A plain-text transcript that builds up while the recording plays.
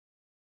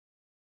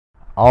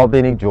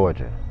Albany,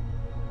 Georgia,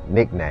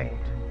 nicknamed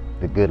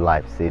the Good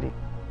Life City,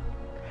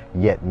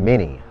 yet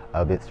many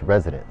of its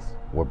residents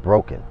were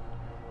broken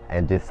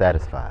and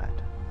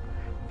dissatisfied.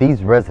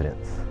 These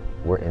residents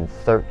were in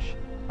search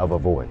of a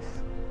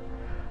voice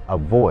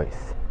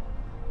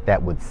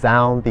that would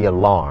sound the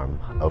alarm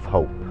of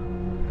hope,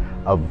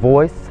 a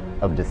voice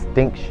of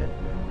distinction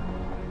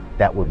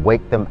that would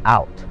wake them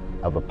out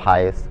of a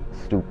pious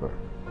stupor,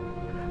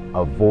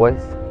 a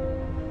voice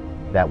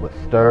that would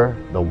stir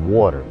the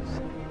waters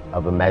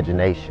of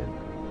imagination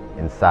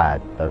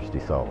inside thirsty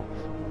souls.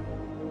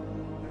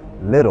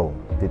 Little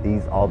did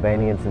these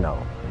Albanians know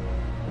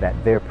that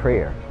their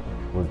prayer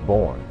was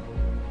born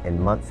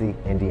in Muncie,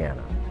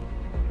 Indiana.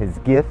 His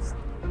gifts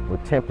were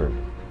tempered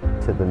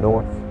to the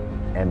north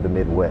and the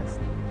Midwest.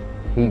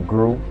 He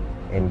grew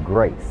in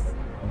grace,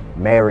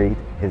 married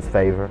his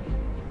favor,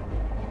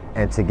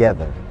 and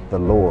together the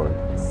Lord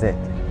sent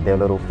their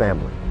little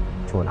family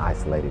to an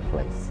isolated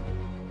place.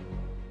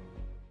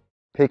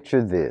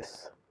 Picture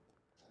this: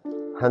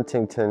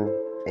 Huntington,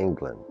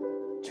 England,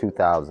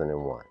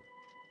 2001.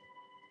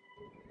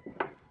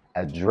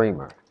 A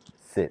dreamer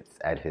sits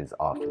at his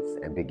office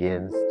and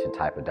begins to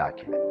type a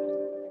document.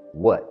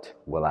 What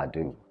will I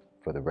do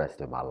for the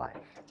rest of my life?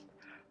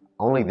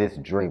 Only this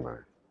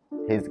dreamer,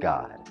 his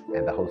God,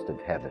 and the host of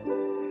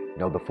heaven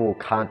know the full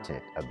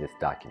content of this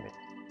document.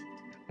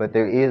 But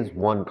there is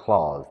one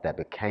clause that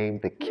became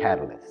the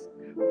catalyst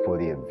for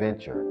the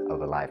adventure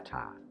of a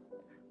lifetime.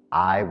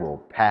 I will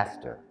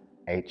pastor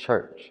a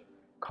church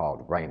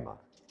called Rhema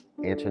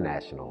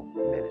International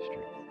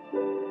Ministries.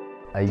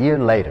 A year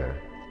later,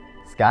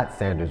 Scott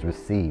Sanders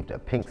received a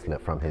pink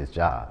slip from his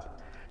job.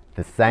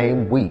 The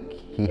same week,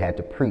 he had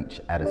to preach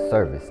at a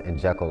service in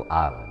Jekyll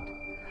Island.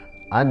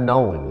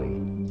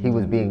 Unknowingly, he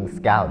was being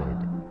scouted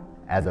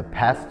as a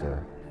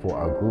pastor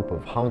for a group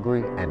of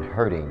hungry and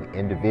hurting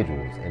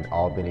individuals in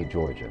Albany,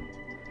 Georgia.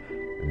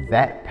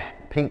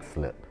 That pink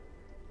slip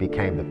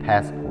became the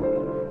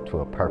passport to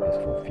a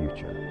purposeful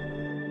future.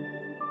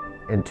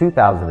 In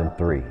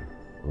 2003,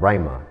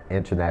 Rhema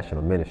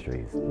International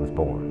Ministries was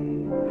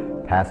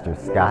born. Pastor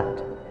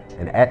Scott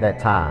and at that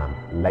time,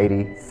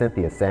 Lady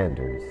Cynthia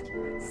Sanders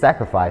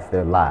sacrificed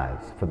their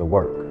lives for the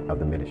work of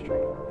the ministry.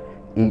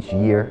 Each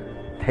year,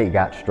 they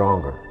got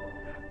stronger,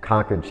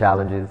 conquered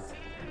challenges,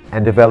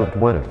 and developed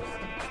winners.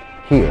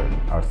 Here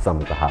are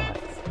some of the highlights.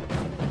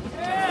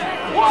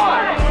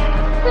 1,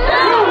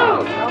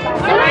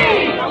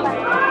 2,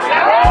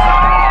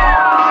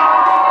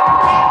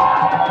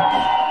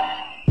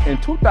 3. In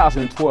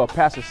 2012,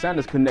 Pastor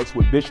Sanders connects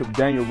with Bishop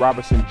Daniel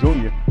Robertson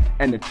Jr.,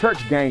 and the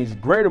church gains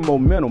greater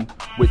momentum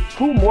with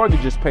 2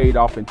 mortgages paid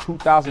off in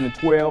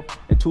 2012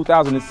 and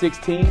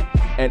 2016,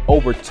 and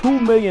over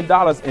 $2 million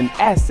in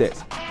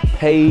assets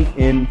paid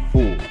in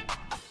full.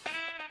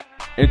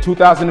 In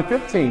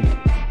 2015,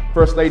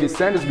 First Lady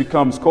Sanders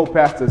becomes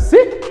co-pastor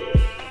sick,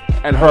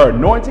 and her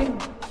anointing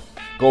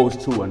goes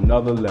to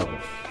another level.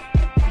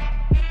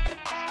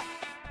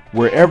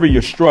 Wherever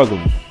you're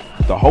struggling,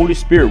 the Holy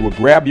Spirit will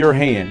grab your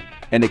hand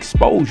and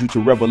expose you to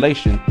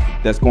revelation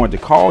that's going to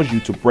cause you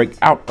to break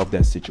out of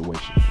that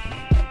situation.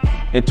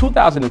 In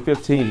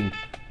 2015,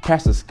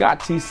 Pastor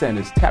Scott T.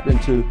 Sanders tapped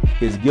into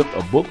his gift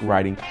of book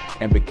writing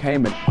and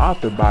became an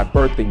author by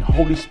birthing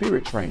Holy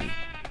Spirit training.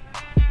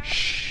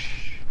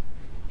 Shh,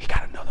 he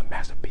got another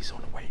masterpiece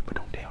on the way, but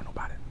don't tell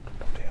nobody,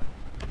 don't tell.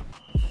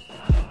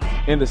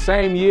 In the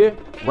same year,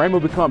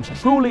 Rhema becomes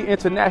truly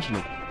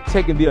international,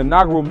 taking the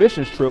inaugural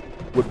missions trip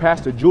with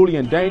Pastor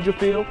Julian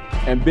Dangerfield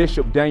and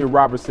Bishop Daniel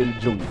Robertson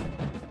Jr.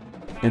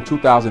 In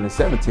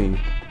 2017,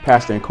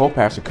 pastor and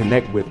co-pastor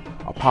connect with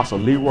Apostle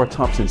Leroy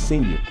Thompson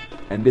Sr.,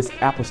 and this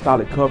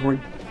apostolic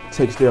covering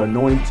takes their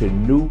anointing to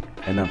new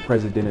and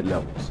unprecedented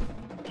levels.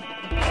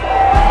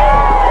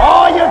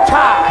 All your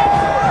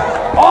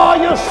tithes, all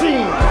your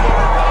seed,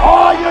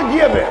 all your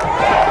giving,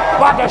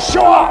 about to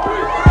show up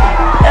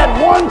at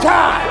one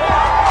time.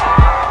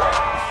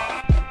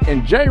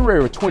 In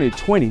January of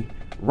 2020,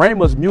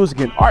 Rhema's Music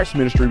and Arts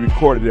Ministry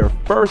recorded their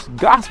first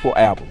gospel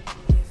album,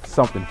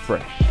 Something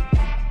Fresh.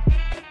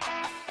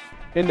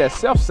 In that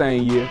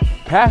self-same year,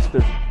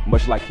 Pastor,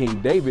 much like King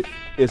David,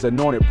 is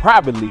anointed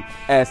privately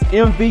as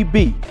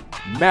MVB,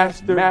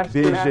 Master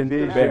Vision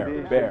Bearer.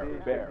 Mysterious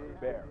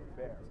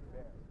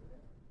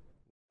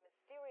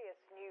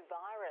new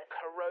virus.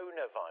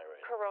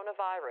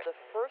 Coronavirus. The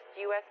first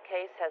U.S.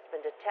 case has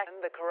been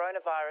detected. The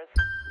coronavirus.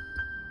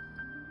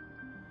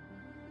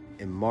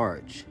 In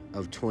March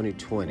of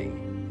 2020,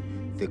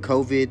 the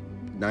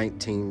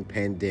COVID-19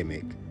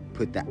 pandemic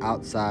put the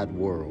outside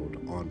world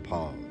on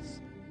pause.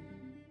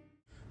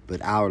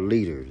 But our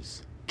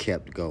leaders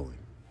kept going.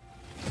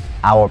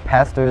 Our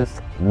pastors'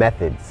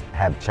 methods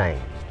have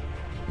changed,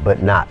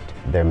 but not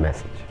their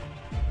message.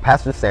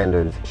 Pastor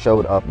Sanders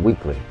showed up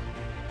weekly,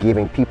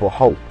 giving people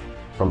hope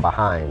from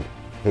behind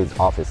his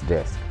office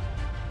desk.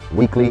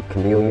 Weekly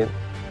communion,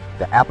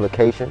 the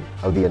application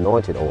of the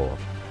anointed oil,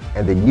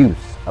 and the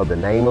use of the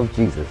name of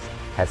Jesus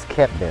has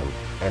kept them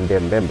and their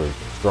members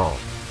strong.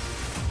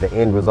 The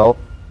end result?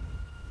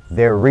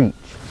 Their reach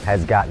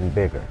has gotten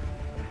bigger.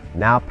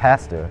 Now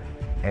Pastor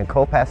and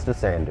Co-Pastor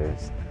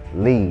Sanders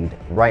lead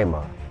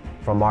Rhema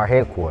from our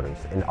headquarters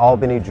in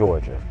Albany,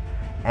 Georgia,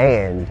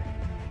 and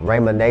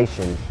Rhema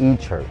Nation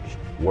eChurch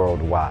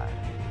worldwide.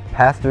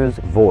 Pastor's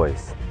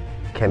voice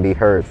can be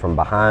heard from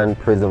behind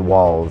prison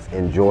walls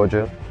in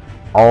Georgia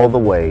all the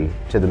way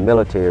to the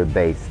military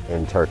base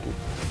in Turkey.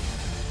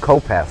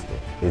 Co-Pastor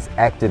is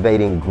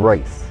activating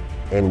grace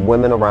in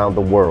women around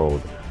the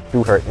world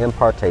through her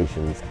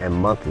impartations and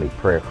monthly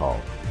prayer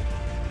calls.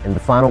 In the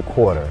final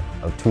quarter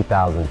of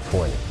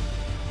 2020,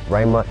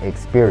 Rhema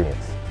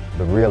experienced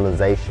the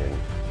realization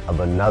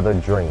of another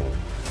dream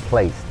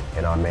placed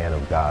in our man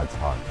of God's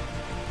heart,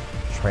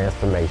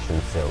 Transformation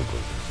Cell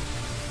Group.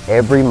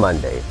 Every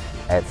Monday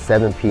at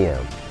 7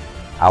 p.m.,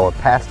 our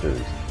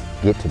pastors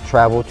get to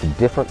travel to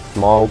different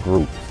small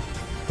groups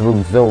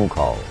through Zoom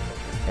calls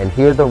and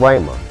hear the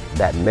Rhema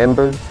that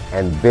members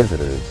and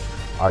visitors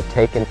are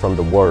taken from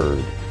the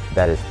word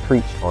that is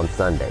preached on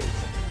Sundays.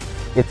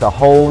 It's a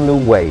whole new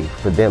way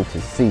for them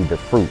to see the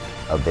fruit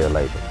of their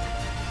labor.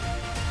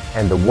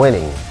 And the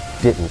winning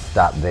didn't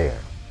stop there.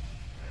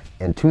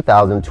 In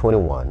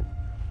 2021,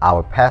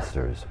 our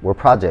pastors were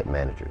project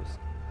managers,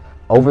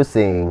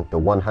 overseeing the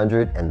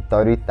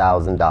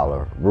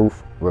 $130,000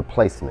 roof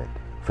replacement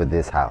for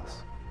this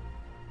house.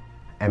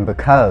 And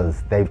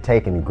because they've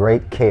taken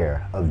great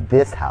care of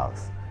this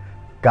house,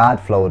 God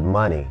flowed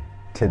money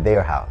to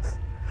their house.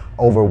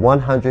 Over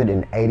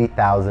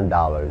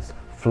 $180,000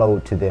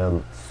 flowed to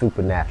them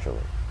supernaturally,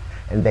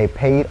 and they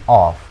paid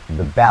off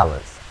the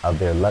balance of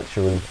their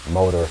luxury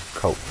motor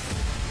coach,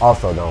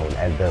 also known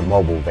as their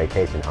mobile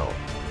vacation home.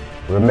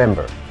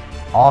 Remember,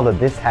 all of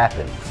this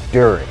happened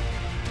during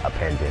a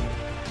pandemic.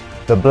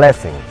 The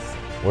blessings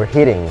were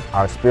hitting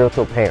our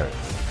spiritual parents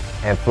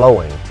and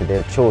flowing to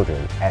their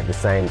children at the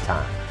same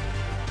time.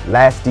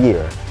 Last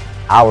year,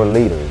 our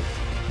leaders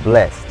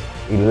blessed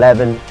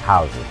 11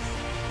 houses,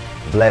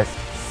 blessed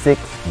 6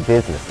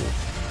 businesses,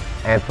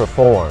 and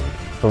performed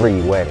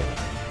 3 weddings,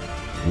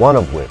 one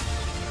of which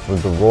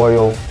was the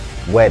royal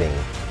wedding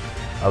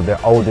of their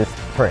oldest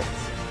prince,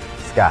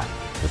 Scott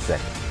II.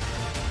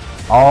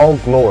 All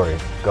glory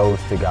goes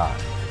to God.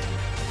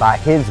 By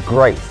His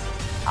grace,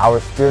 our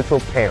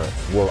spiritual parents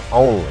will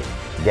only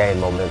gain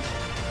momentum.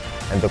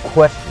 And the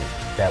question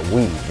that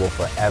we will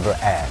forever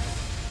ask,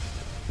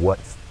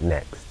 what's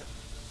next?